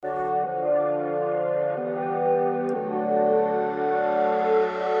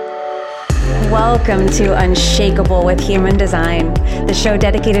Welcome to Unshakable with Human Design, the show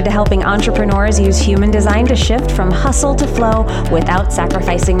dedicated to helping entrepreneurs use human design to shift from hustle to flow without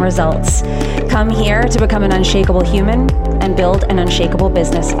sacrificing results. Come here to become an unshakable human and build an unshakable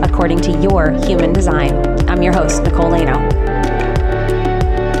business according to your human design. I'm your host, Nicole Laino.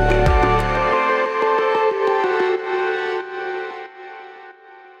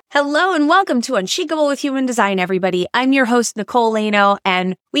 Hello and welcome to Unshakable with Human Design, everybody. I'm your host, Nicole Laino,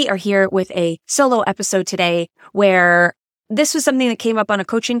 and we are here with a solo episode today where this was something that came up on a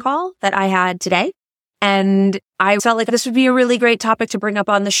coaching call that I had today. And I felt like this would be a really great topic to bring up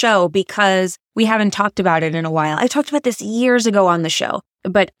on the show because we haven't talked about it in a while. I talked about this years ago on the show,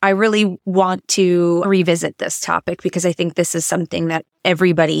 but I really want to revisit this topic because I think this is something that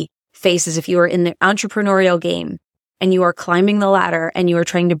everybody faces if you are in the entrepreneurial game and you are climbing the ladder and you are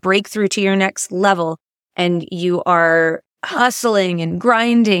trying to break through to your next level and you are hustling and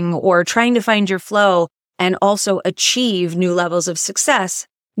grinding or trying to find your flow and also achieve new levels of success,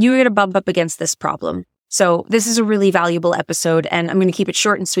 you're going to bump up against this problem. So this is a really valuable episode and I'm going to keep it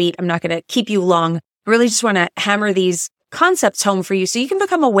short and sweet. I'm not going to keep you long. I really just want to hammer these concepts home for you so you can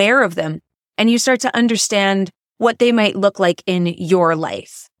become aware of them and you start to understand what they might look like in your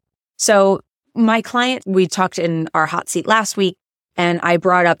life. So my client, we talked in our hot seat last week, and I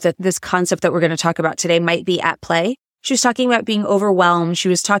brought up that this concept that we're going to talk about today might be at play. She was talking about being overwhelmed. She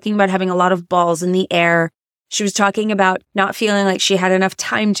was talking about having a lot of balls in the air. She was talking about not feeling like she had enough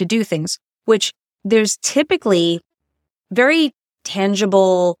time to do things, which there's typically very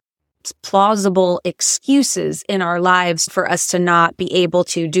tangible, plausible excuses in our lives for us to not be able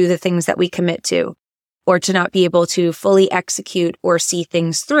to do the things that we commit to, or to not be able to fully execute or see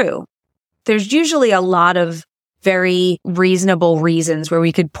things through. There's usually a lot of very reasonable reasons where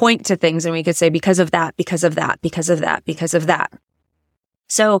we could point to things and we could say, because of that, because of that, because of that, because of that.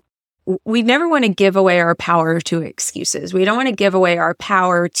 So we never want to give away our power to excuses. We don't want to give away our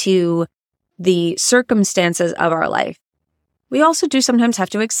power to the circumstances of our life. We also do sometimes have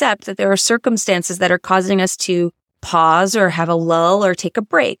to accept that there are circumstances that are causing us to pause or have a lull or take a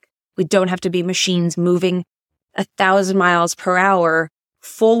break. We don't have to be machines moving 1,000 miles per hour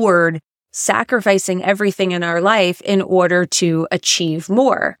forward, sacrificing everything in our life in order to achieve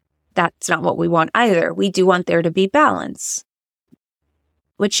more. That's not what we want either. We do want there to be balance.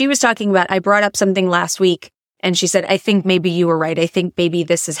 What she was talking about, I brought up something last week and she said, I think maybe you were right. I think maybe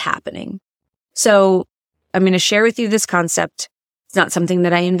this is happening. So I'm going to share with you this concept. It's not something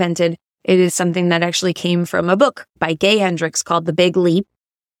that I invented. It is something that actually came from a book by Gay Hendricks called The Big Leap.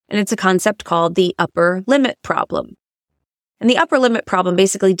 And it's a concept called the upper limit problem. And the upper limit problem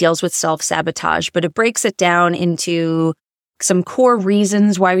basically deals with self-sabotage, but it breaks it down into some core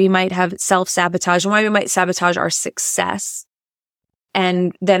reasons why we might have self-sabotage and why we might sabotage our success.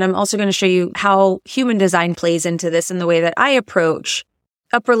 And then I'm also going to show you how human design plays into this in the way that I approach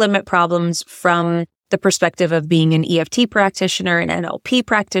upper limit problems from the perspective of being an EFT practitioner, an NLP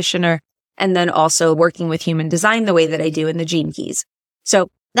practitioner, and then also working with human design the way that I do in the Gene Keys. So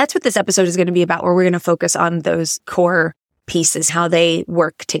that's what this episode is going to be about, where we're going to focus on those core pieces, how they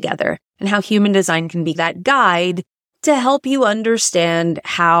work together, and how human design can be that guide to help you understand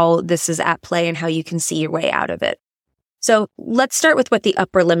how this is at play and how you can see your way out of it. So let's start with what the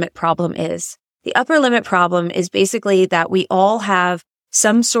upper limit problem is. The upper limit problem is basically that we all have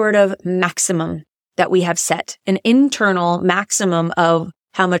some sort of maximum that we have set, an internal maximum of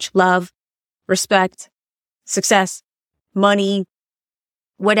how much love, respect, success, money,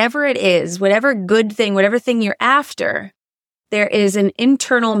 whatever it is, whatever good thing, whatever thing you're after. There is an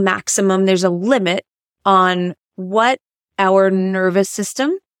internal maximum. There's a limit on what our nervous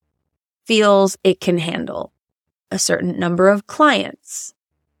system feels it can handle. A certain number of clients,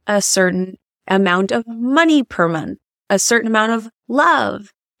 a certain amount of money per month, a certain amount of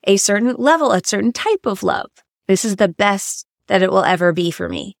love, a certain level, a certain type of love. This is the best that it will ever be for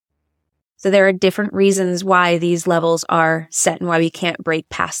me. So there are different reasons why these levels are set and why we can't break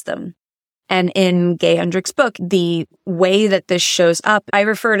past them. And in Gay Hendricks' book, the way that this shows up, I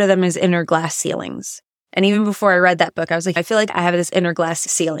refer to them as inner glass ceilings. And even before I read that book, I was like, I feel like I have this inner glass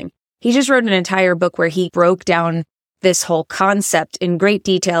ceiling. He just wrote an entire book where he broke down this whole concept in great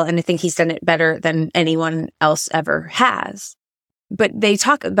detail. And I think he's done it better than anyone else ever has. But they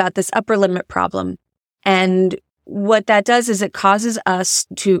talk about this upper limit problem. And what that does is it causes us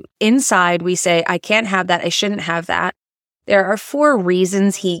to, inside, we say, I can't have that. I shouldn't have that. There are 4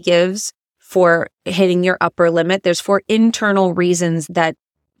 reasons he gives for hitting your upper limit. There's 4 internal reasons that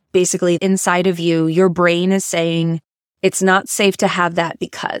basically inside of you, your brain is saying it's not safe to have that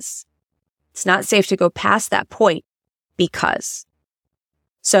because. It's not safe to go past that point because.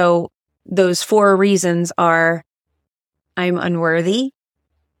 So those 4 reasons are: I'm unworthy,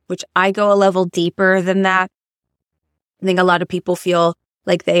 which I go a level deeper than that. I think a lot of people feel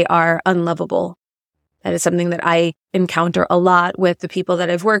like they are unlovable. That is something that I encounter a lot with the people that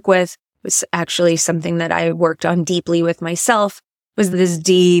I've worked with. It was actually something that I worked on deeply with myself, was this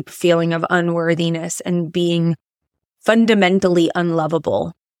deep feeling of unworthiness and being fundamentally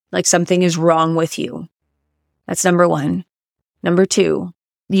unlovable, like something is wrong with you. That's number 1. Number 2,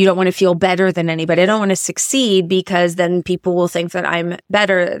 you don't want to feel better than anybody. I don't want to succeed because then people will think that I'm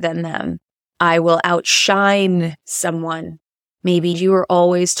better than them. I will outshine someone. Maybe you were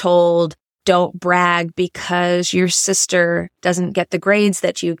always told, don't brag because your sister doesn't get the grades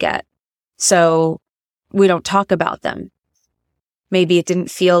that you get. So we don't talk about them. Maybe it didn't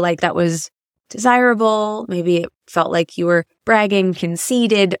feel like that was desirable. Maybe it felt like you were bragging,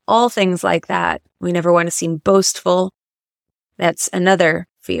 conceited, all things like that. We never want to seem boastful. That's another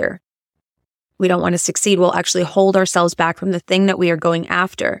fear. We don't want to succeed. We'll actually hold ourselves back from the thing that we are going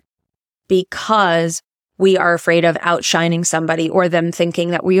after because we are afraid of outshining somebody or them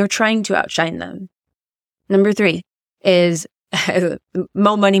thinking that we are trying to outshine them. Number 3 is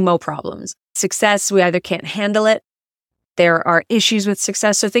mo money, mo problems. Success, we either can't handle it. There are issues with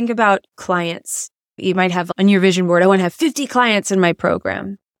success. So think about clients. You might have on your vision board, I want to have 50 clients in my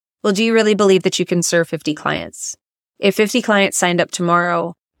program. Well, do you really believe that you can serve 50 clients? If 50 clients signed up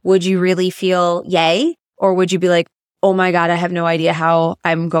tomorrow, would you really feel yay? Or would you be like, oh my God, I have no idea how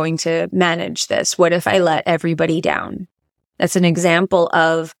I'm going to manage this. What if I let everybody down? That's an example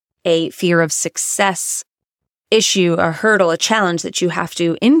of a fear of success issue, a hurdle, a challenge that you have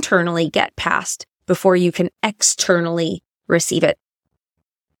to internally get past before you can externally receive it.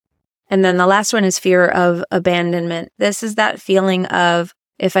 And then the last one is fear of abandonment. This is that feeling of,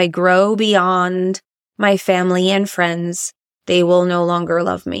 if I grow beyond my family and friends, they will no longer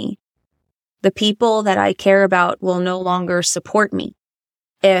love me. The people that I care about will no longer support me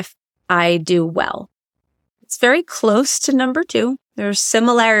if I do well. It's very close to number 2. There's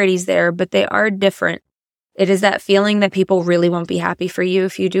similarities there, but they are different. It is that feeling that people really won't be happy for you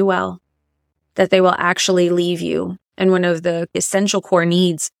if you do well, that they will actually leave you. And one of the essential core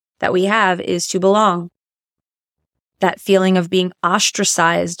needs that we have is to belong. That feeling of being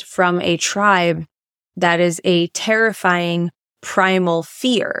ostracized from a tribe, that is a terrifying primal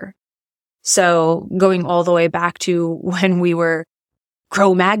fear. So going all the way back to when we were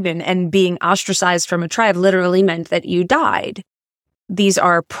Cro-Magnon and being ostracized from a tribe literally meant that you died. These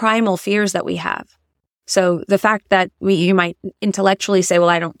are primal fears that we have. So the fact that you might intellectually say, well,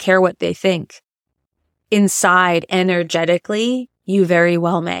 I don't care what they think. Inside, energetically, you very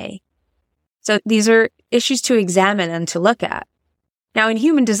well may. So these are issues to examine and to look at. Now, in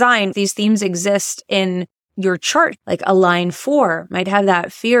human design, these themes exist in your chart. Like a line 4 might have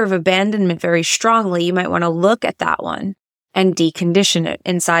that fear of abandonment very strongly. You might want to look at that one and decondition it.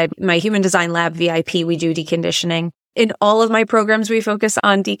 Inside my Human Design Lab VIP, we do deconditioning. In all of my programs, we focus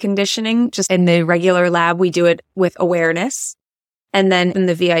on deconditioning. Just in the regular lab, we do it with awareness. And then in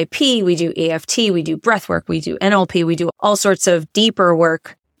the VIP, we do EFT, we do breath work, we do NLP, we do all sorts of deeper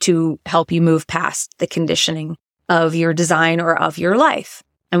work to help you move past the conditioning of your design or of your life.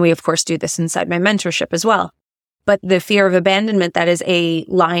 And we, of course, do this inside my mentorship as well. But the fear of abandonment, that is a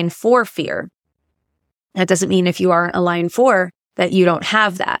line 4 fear. That doesn't mean if you aren't a line 4 that you don't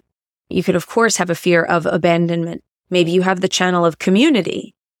have that. You could, of course, have a fear of abandonment. Maybe you have the channel of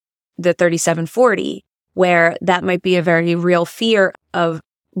community, the 3740, where that might be a very real fear of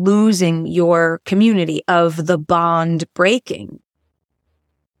losing your community, of the bond breaking.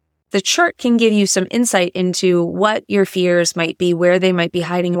 The chart can give you some insight into what your fears might be, where they might be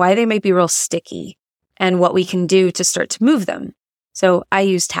hiding, why they might be real sticky, and what we can do to start to move them. So I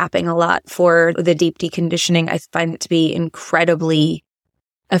use tapping a lot for the deep deconditioning. I find it to be incredibly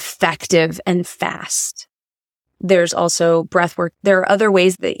effective and fast. There's also breath work. There are other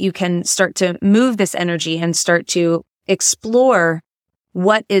ways that you can start to move this energy and start to explore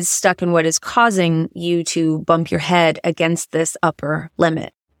what is stuck and what is causing you to bump your head against this upper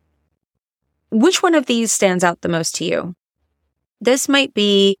limit. Which one of these stands out the most to you? This might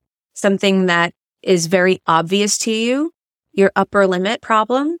be something that is very obvious to you, your upper limit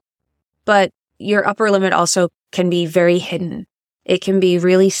problem, but your upper limit also can be very hidden. It can be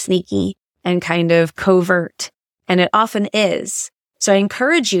really sneaky and kind of covert, and it often is. So I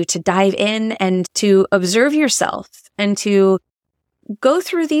encourage you to dive in and to observe yourself and to go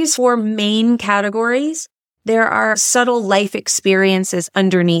through these 4 main categories. There are subtle life experiences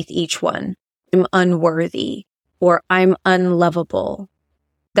underneath each one. I'm unworthy, or I'm unlovable.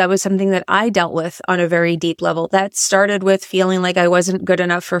 That was something that I dealt with on a very deep level. That started with feeling like I wasn't good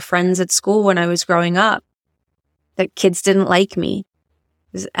enough for friends at school when I was growing up, that kids didn't like me.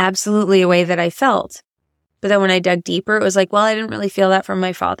 It was absolutely a way that I felt. But then when I dug deeper, it was like, well, I didn't really feel that from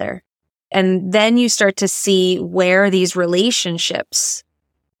my father. And then you start to see where these relationships,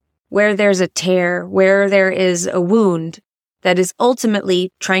 where there's a tear, where there is a wound that is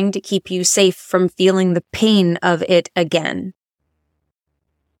ultimately trying to keep you safe from feeling the pain of it again.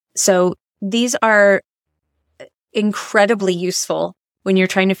 So these are incredibly useful when you're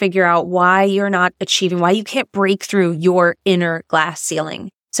trying to figure out why you're not achieving, why you can't break through your inner glass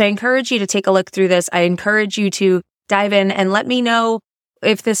ceiling. So I encourage you to take a look through this. I encourage you to dive in and let me know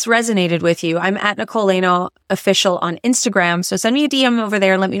if this resonated with you. I'm at Nicole Laino Official on Instagram. So send me a DM over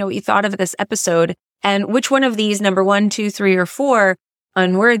there and let me know what you thought of this episode and which one of these, number 1, 2, 3, or 4,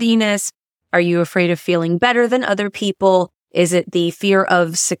 unworthiness. Are you afraid of feeling better than other people? Is it the fear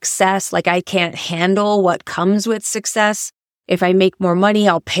of success? Like I can't handle what comes with success. If I make more money,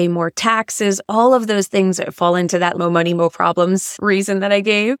 I'll pay more taxes. All of those things that fall into that mo money, mo problems reason that I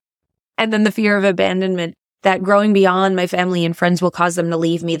gave. And then the fear of abandonment, that growing beyond my family and friends will cause them to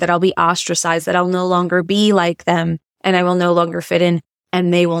leave me, that I'll be ostracized, that I'll no longer be like them, and I will no longer fit in,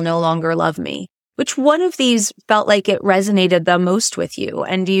 and they will no longer love me. Which one of these felt like it resonated the most with you?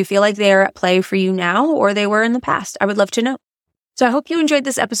 And do you feel like they're at play for you now or they were in the past? I would love to know. So I hope you enjoyed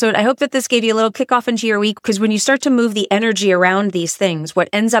this episode. I hope that this gave you a little kickoff into your week, because when you start to move the energy around these things, what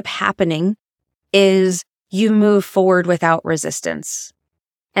ends up happening is you move forward without resistance.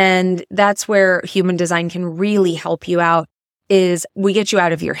 And that's where human design can really help you out, is we get you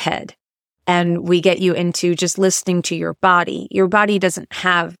out of your head and we get you into just listening to your body. Your body doesn't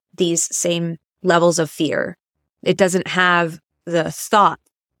have these same levels of fear. It doesn't have the thought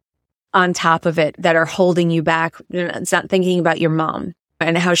on top of it that are holding you back. It's not thinking about your mom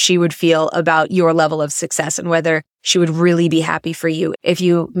and how she would feel about your level of success and whether she would really be happy for you if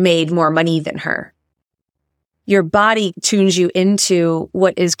you made more money than her. Your body tunes you into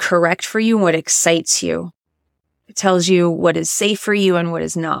what is correct for you and what excites you. It tells you what is safe for you and what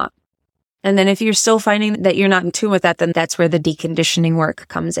is not. And then if you're still finding that you're not in tune with that, then that's where the deconditioning work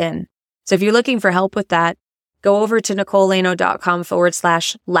comes in. So if you're looking for help with that, go over to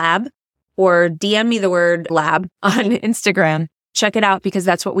NicoleLaino.com/lab or DM me the word lab on Instagram. Check it out, because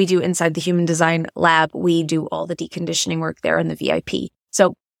that's what we do inside the Human Design Lab. We do all the deconditioning work there in the VIP.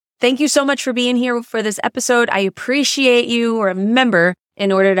 So thank you so much for being here for this episode. I appreciate you. Remember,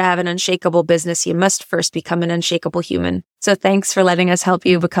 in order to have an unshakable business, you must first become an unshakable human. So thanks for letting us help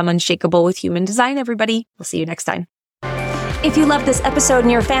you become unshakable with human design, everybody. We'll see you next time. If you love this episode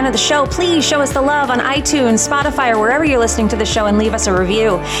and you're a fan of the show, please show us the love on iTunes, Spotify, or wherever you're listening to the show, and leave us a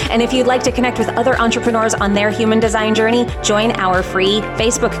review. And if you'd like to connect with other entrepreneurs on their human design journey, join our free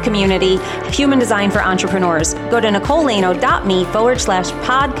Facebook community, Human Design for Entrepreneurs. Go to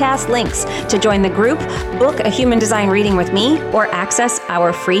NicoleLaino.me/podcast links to join the group, book a human design reading with me, or access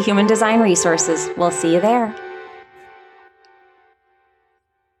our free human design resources. We'll see you there.